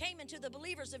became and came into the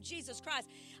believers of Jesus Christ.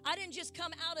 I didn't just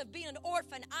come out of being an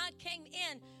orphan. I came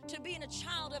in to being a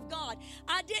child of God.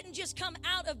 I didn't just come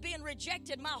out of being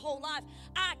rejected my whole life.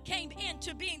 I came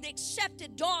into being the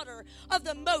accepted daughter of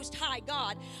the Most High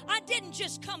God. I didn't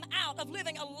just come out of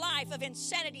living a life of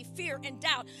insanity, fear, and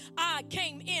doubt. I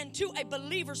came into a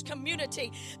believer's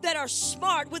community that are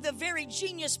smart with the very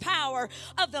genius power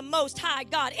of the Most High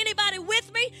God. Anybody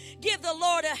with me? Give the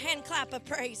Lord a hand clap of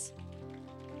praise.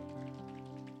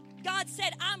 God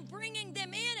said, I'm bringing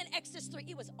them in Exodus 3.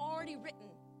 It was already written.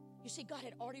 You see, God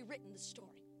had already written the story.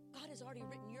 God has already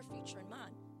written your future and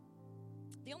mine.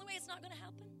 The only way it's not going to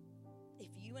happen, if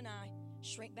you and I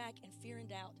shrink back in fear and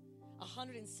doubt.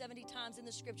 170 times in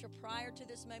the scripture prior to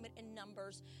this moment in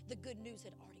Numbers, the good news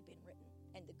had already been written.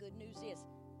 And the good news is,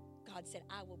 God said,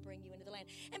 I will bring you into the land.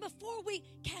 And before we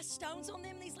cast stones on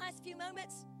them in these last few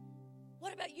moments,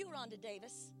 what about you, Rhonda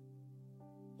Davis?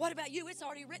 What about you? It's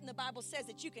already written. The Bible says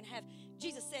that you can have,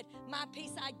 Jesus said, my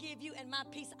peace I give you and my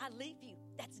peace I leave you.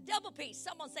 That's double peace.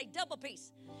 Someone say double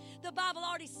peace. The Bible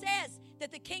already says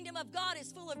that the kingdom of God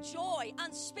is full of joy,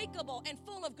 unspeakable, and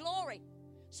full of glory.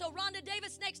 So, Rhonda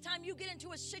Davis, next time you get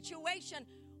into a situation,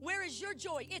 where is your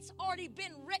joy? It's already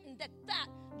been written that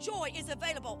joy is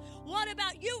available. What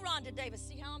about you, Rhonda Davis?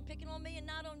 See how I'm picking on me and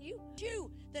not on you?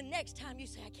 You, the next time you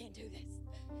say, I can't do this.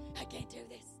 I can't do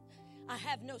this. I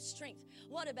have no strength.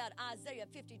 What about Isaiah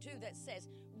 52 that says,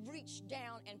 reach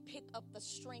down and pick up the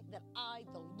strength that I,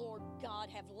 the Lord God,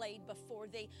 have laid before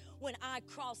thee when I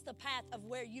cross the path of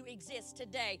where you exist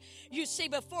today. You see,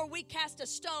 before we cast a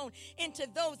stone into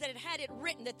those that had it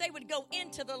written that they would go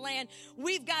into the land,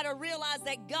 we've got to realize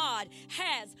that God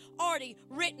has already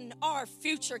written our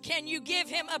future. Can you give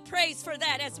him a praise for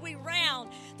that as we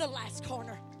round the last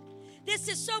corner? This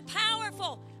is so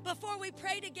powerful. Before we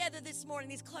pray together this morning,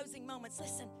 these closing moments,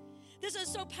 listen, this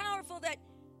is so powerful that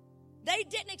they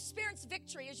didn't experience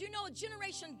victory. As you know, a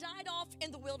generation died off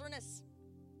in the wilderness.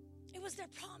 It was their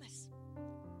promise.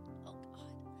 Oh, God.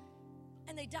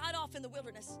 And they died off in the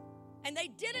wilderness. And they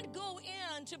didn't go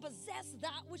in to possess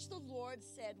that which the Lord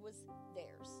said was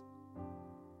theirs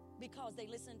because they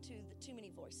listened to too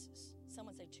many voices.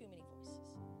 Someone say too many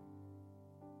voices.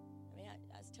 I mean,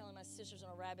 I was telling my sisters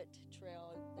on a rabbit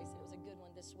trail, they said it was a good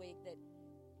one this week, that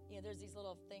there's these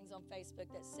little things on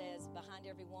Facebook that says, behind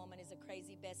every woman is a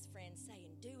crazy best friend saying,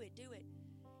 do it, do it.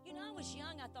 I was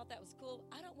young, I thought that was cool.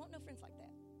 I don't want no friends like that.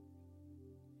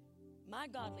 My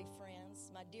godly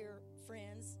friends, my dear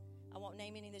friends, I won't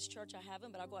name any in this church, I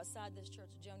haven't, but I'll go outside this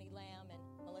church, Joni Lamb and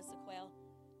Melissa Quell.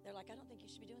 They're like, I don't think you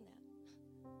should be doing that.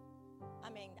 I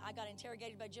mean, I got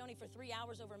interrogated by Joni for 3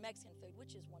 hours over Mexican food,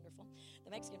 which is wonderful,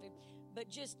 the Mexican food. But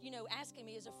just, asking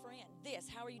me as a friend, this,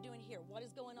 how are you doing here? What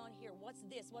is going on here? What's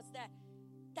this? What's that?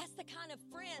 That's the kind of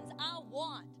friends I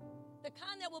want. The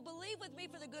kind that will believe with me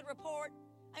for the good report.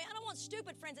 I mean, I don't want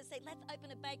stupid friends that say, let's open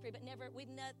a bakery, but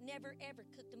we've never ever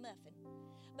cooked a muffin.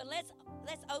 But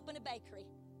let's open a bakery.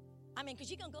 I mean, because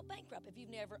you're going to go bankrupt if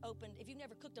you've never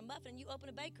cooked a muffin and you open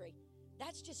a bakery.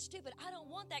 That's just stupid. I don't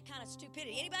want that kind of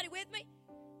stupidity. Anybody with me?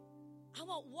 I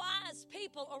want wise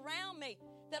people around me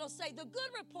that'll say, the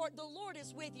good report, the Lord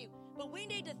is with you. But we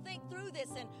need to think through this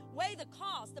and weigh the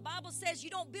cost. The Bible says you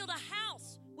don't build a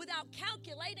house without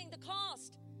calculating the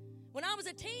cost. When I was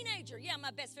a teenager,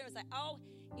 my best friend was like,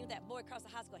 that boy across the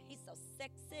high school, he's so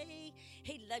sexy.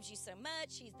 He loves you so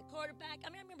much. He's the quarterback. I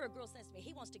mean, I remember a girl says to me,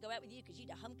 he wants to go out with you because you're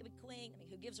the homecoming queen. I mean,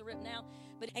 who gives a rip now?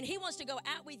 And he wants to go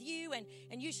out with you and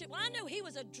you should. Well, I knew he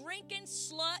was a drinking,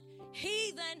 slut,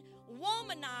 heathen,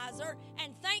 womanizer.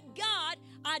 And thank God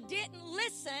I didn't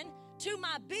listen to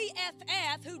my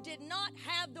BFF who did not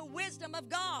have the wisdom of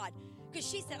God. Because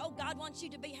she said, oh, God wants you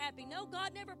to be happy. No,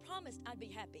 God never promised I'd be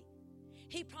happy.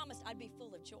 He promised I'd be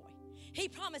full of joy. He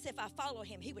promised if I follow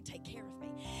him, he would take care of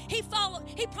me. He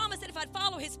promised that if I'd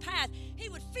follow his path, he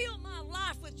would fill my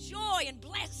life with joy and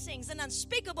blessings and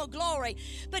unspeakable glory.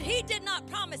 But he did not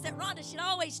promise that Rhonda should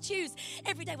always choose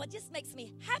every day. Well, it just makes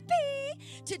me happy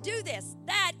to do this.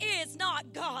 That is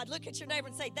not God. Look at your neighbor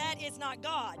and say, that is not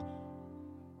God.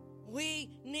 We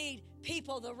need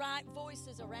people, the right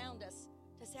voices around us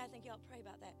to say, I think y'all pray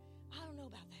about that. I don't know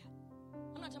about that.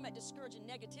 I'm not talking about discouraging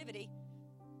negativity.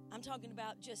 I'm talking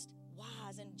about just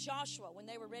wise. And Joshua, when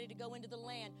they were ready to go into the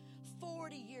land,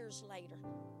 40 years later,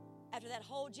 after that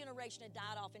whole generation had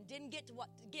died off and didn't get to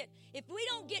what to get. If we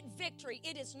don't get victory,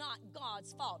 it is not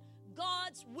God's fault.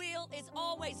 God's will is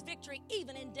always victory,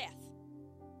 even in death.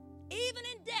 Even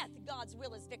in death, God's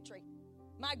will is victory.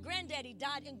 My granddaddy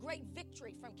died in great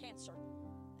victory from cancer.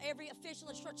 Every official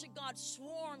in the Church of God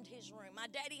swarmed his room. My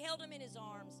daddy held him in his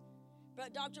arms.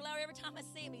 But Dr. Lowry, every time I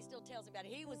see him, he still tells me about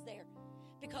it. He was there.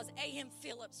 Because A.M.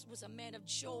 Phillips was a man of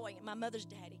joy, and my mother's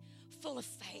daddy, full of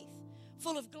faith,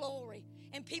 full of glory.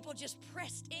 And people just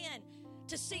pressed in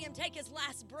to see him take his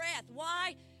last breath.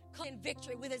 Why? In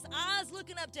victory, with his eyes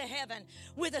looking up to heaven,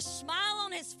 with a smile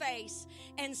on his face,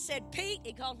 and said, Pete,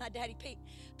 he called my daddy Pete,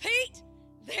 Pete,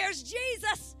 there's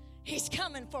Jesus. He's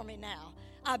coming for me now.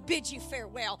 I bid you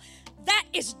farewell. That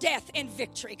is death in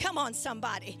victory. Come on,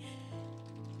 somebody.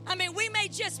 I mean, we may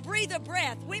just breathe a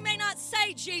breath. We may not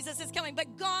say Jesus is coming,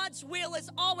 but God's will is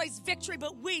always victory.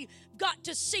 But we've got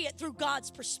to see it through God's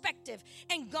perspective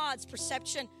and God's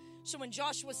perception. So when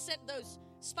Joshua sent those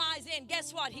spies in,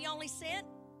 guess what? He only sent,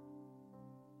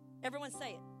 everyone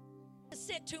say it. He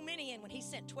sent too many in when he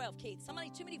sent 12 kids.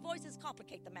 Too many voices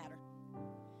complicate the matter.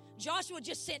 Joshua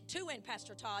just sent 2 in,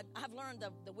 Pastor Todd. I've learned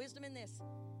the wisdom in this.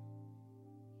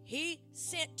 He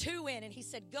sent 2 in and he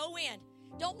said, go in.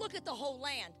 Don't look at the whole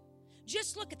land.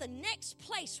 Just look at the next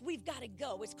place we've got to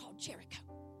go. It's called Jericho.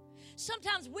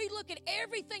 Sometimes we look at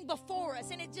everything before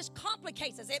us and it just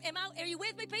complicates us. Are you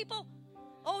with me, people?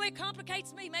 Oh, it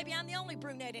complicates me. Maybe I'm the only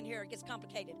brunette in here. It gets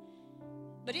complicated.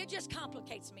 But it just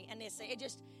complicates me. And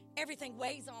everything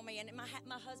weighs on me. And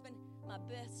my husband, my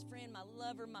best friend, my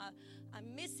lover, I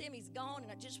miss him. He's gone,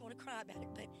 and I just want to cry about it.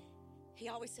 But he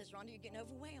always says, Rhonda, you're getting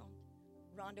overwhelmed.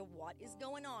 Rhonda, what is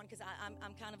going on? Because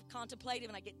I'm kind of contemplative,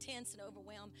 and I get tense and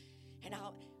overwhelmed. And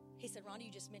he said, Rhonda,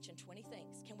 you just mentioned 20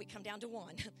 things. Can we come down to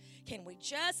one? Can we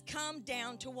just come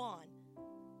down to one?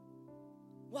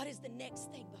 What is the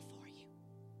next thing before you?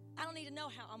 I don't need to know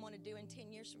how I'm going to do in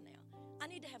 10 years from now. I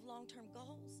need to have long-term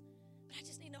goals. But I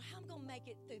just need to know how I'm going to make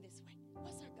it through this way.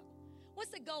 What's our goal?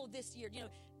 What's the goal this year?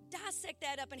 Dissect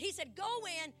that up. And he said, go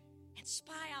in and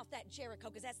spy out that Jericho,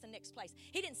 because that's the next place.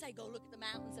 He didn't say go look at the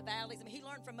mountains, the valleys. I mean, he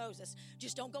learned from Moses.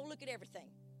 Just don't go look at everything.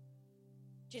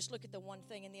 Just look at the one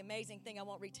thing. And the amazing thing, I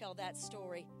won't retell that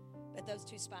story, but those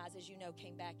two spies, as you know,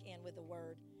 came back in with the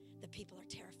word. The people are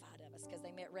terrified of us because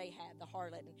they met Rahab, the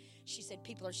harlot, and she said,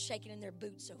 people are shaking in their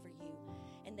boots over you.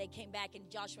 And they came back, and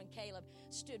Joshua and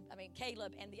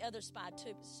Caleb and the other spy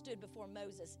too stood before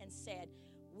Moses and said,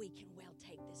 we can well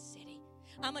take this city.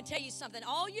 I'm going to tell you something.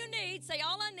 All you need, say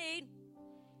all I need,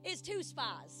 is 2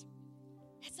 spies.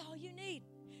 That's all you need.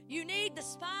 You need the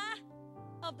spy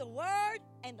of the Word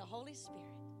and the Holy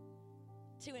Spirit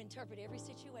to interpret every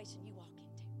situation you walk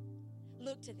into.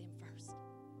 Look to them first.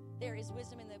 There is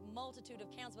wisdom in the multitude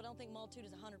of counts, but I don't think multitude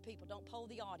is 100 people. Don't poll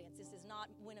the audience. This is not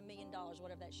win $1 million,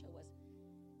 whatever that show was.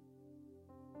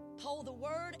 Poll the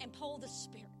Word and poll the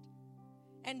Spirit.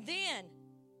 And then,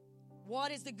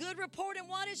 what is the good report and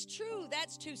what is true?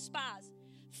 That's 2 spies.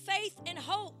 Faith and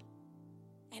hope.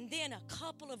 And then a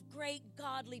couple of great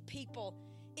godly people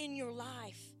in your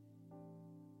life.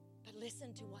 But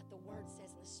listen to what the Word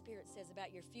says and the Spirit says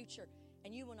about your future,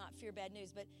 and you will not fear bad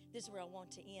news. But this is where I want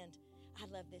to end. I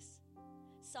love this.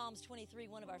 Psalms 23,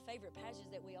 one of our favorite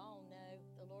passages that we all know.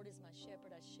 The Lord is my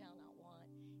shepherd, I shall not want.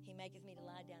 He maketh me to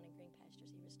lie down in green pastures.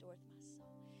 He restoreth my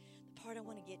soul. The part I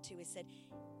want to get to is said,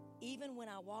 even when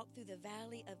I walk through the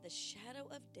valley of the shadow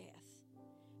of death,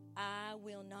 I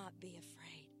will not be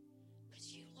afraid,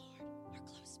 because you, Lord, are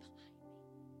close behind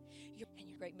me. And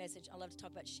your great message, I love to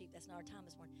talk about sheep. That's not our time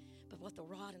this morning. But what the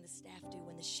rod and the staff do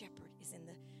when the shepherd is in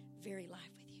the very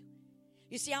life with you.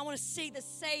 You see, I want to see the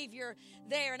Savior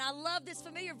there. And I love this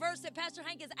familiar verse that Pastor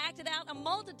Hank has acted out a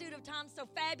multitude of times so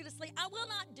fabulously. I will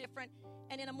not different.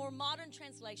 And in a more modern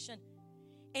translation.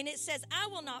 And it says, I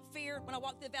will not fear when I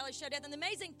walk through the valley of shadow of death. And the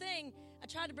amazing thing, I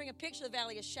tried to bring a picture of the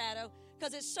valley of shadow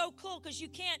because it's so cool, because you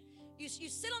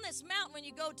sit on this mountain when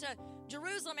you go to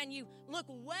Jerusalem and you look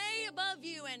way above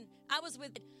you. And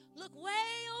look way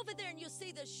over there and you'll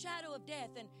see the shadow of death.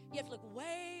 And you have to look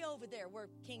way over there where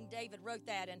King David wrote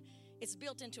that. And it's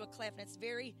built into a cleft, and it's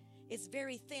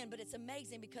very thin, but it's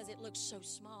amazing because it looks so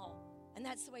small. And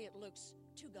that's the way it looks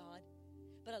to God.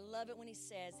 But I love it when he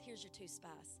says, here's your 2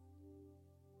 spies.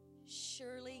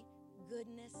 Surely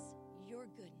goodness, your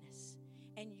goodness,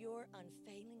 and your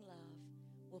unfailing love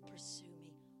will pursue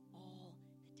me all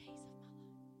the days of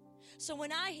my life. So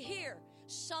when I hear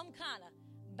some kind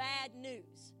of bad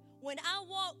news, when I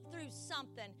walk through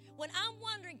something, when I'm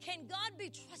wondering, can God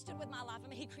be trusted with my life? I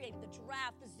mean, he created the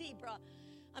giraffe, the zebra.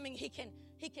 I mean, he can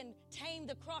tame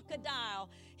the crocodile.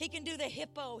 He can do the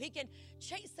hippo. He can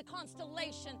chase the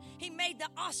constellation. He made the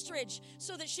ostrich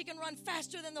so that she can run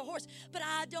faster than the horse. But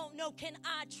I don't know, can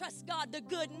I trust God? The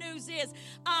good news is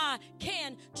I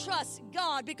can trust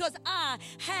God because I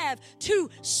have 2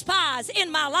 spies in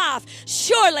my life.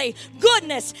 Surely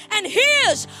goodness and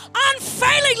his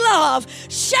unfailing love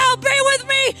shall be with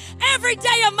me every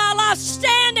day of my life.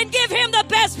 Stand and give him the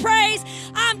best praise.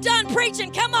 I'm done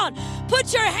preaching. Come on.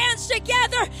 Put your hands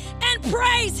together and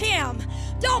praise him.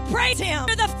 Don't praise him.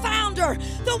 You're the founder,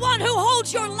 the one who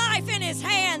holds your life in his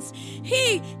hands.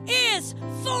 He is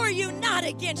for you, not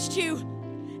against you.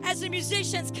 As the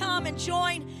musicians come and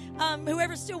join,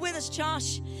 whoever's still with us,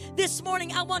 Josh, this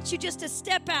morning, I want you just to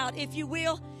step out, if you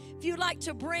will. If you'd like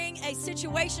to bring a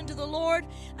situation to the Lord,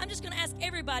 I'm just going to ask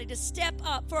everybody to step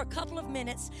up for a couple of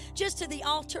minutes just to the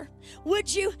altar.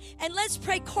 Would you? And let's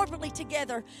pray corporately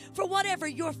together for whatever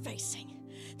you're facing.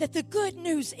 That the good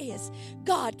news is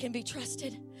God can be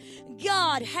trusted.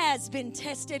 God has been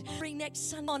tested. Bring next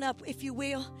Sunday on up, if you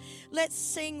will. Let's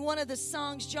sing one of the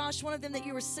songs. Josh, one of them that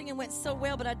you were singing went so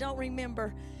well, but I don't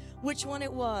remember which one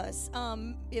it was.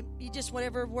 Just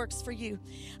whatever works for you.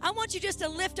 I want you just to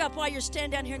lift up while you're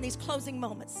standing down here in these closing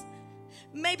moments.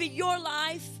 Maybe your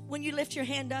life, when you lift your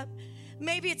hand up,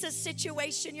 maybe it's a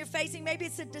situation you're facing, maybe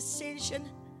it's a decision,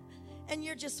 and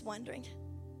you're just wondering,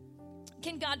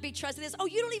 can God be trusted? Oh,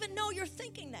 you don't even know you're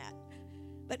thinking that.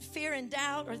 But fear and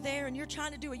doubt are there, and you're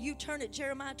trying to do a U-turn at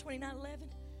Jeremiah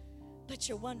 29:11. But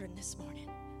you're wondering this morning.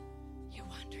 You're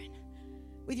wondering.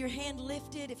 With your hand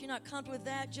lifted, if you're not comfortable with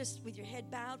that, just with your head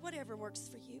bowed, whatever works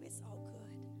for you, it's all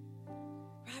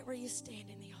good. Right where you stand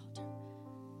in the altar.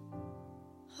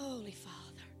 Holy Father.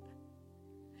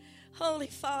 Holy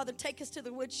Father, take us to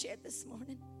the woodshed this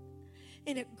morning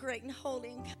in a great and holy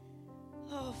and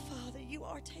oh, Father, you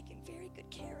are taking very good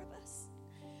care of us.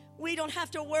 We don't have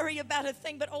to worry about a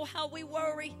thing, but oh, how we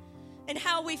worry and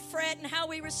how we fret and how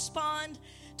we respond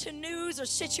to news or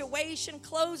situation,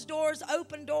 closed doors,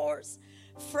 open doors,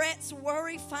 frets,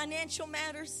 worry, financial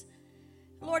matters.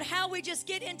 Lord, how we just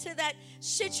get into that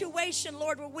situation,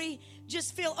 Lord, where we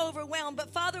just feel overwhelmed.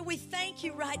 But Father, we thank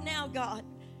you right now, God,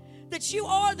 that you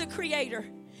are the creator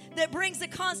that brings the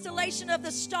constellation of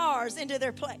the stars into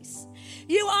their place.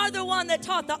 You are the one that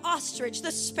taught the ostrich,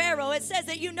 the sparrow. It says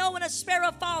that you know when a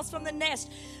sparrow falls from the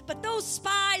nest. But those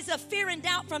spies of fear and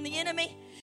doubt from the enemy,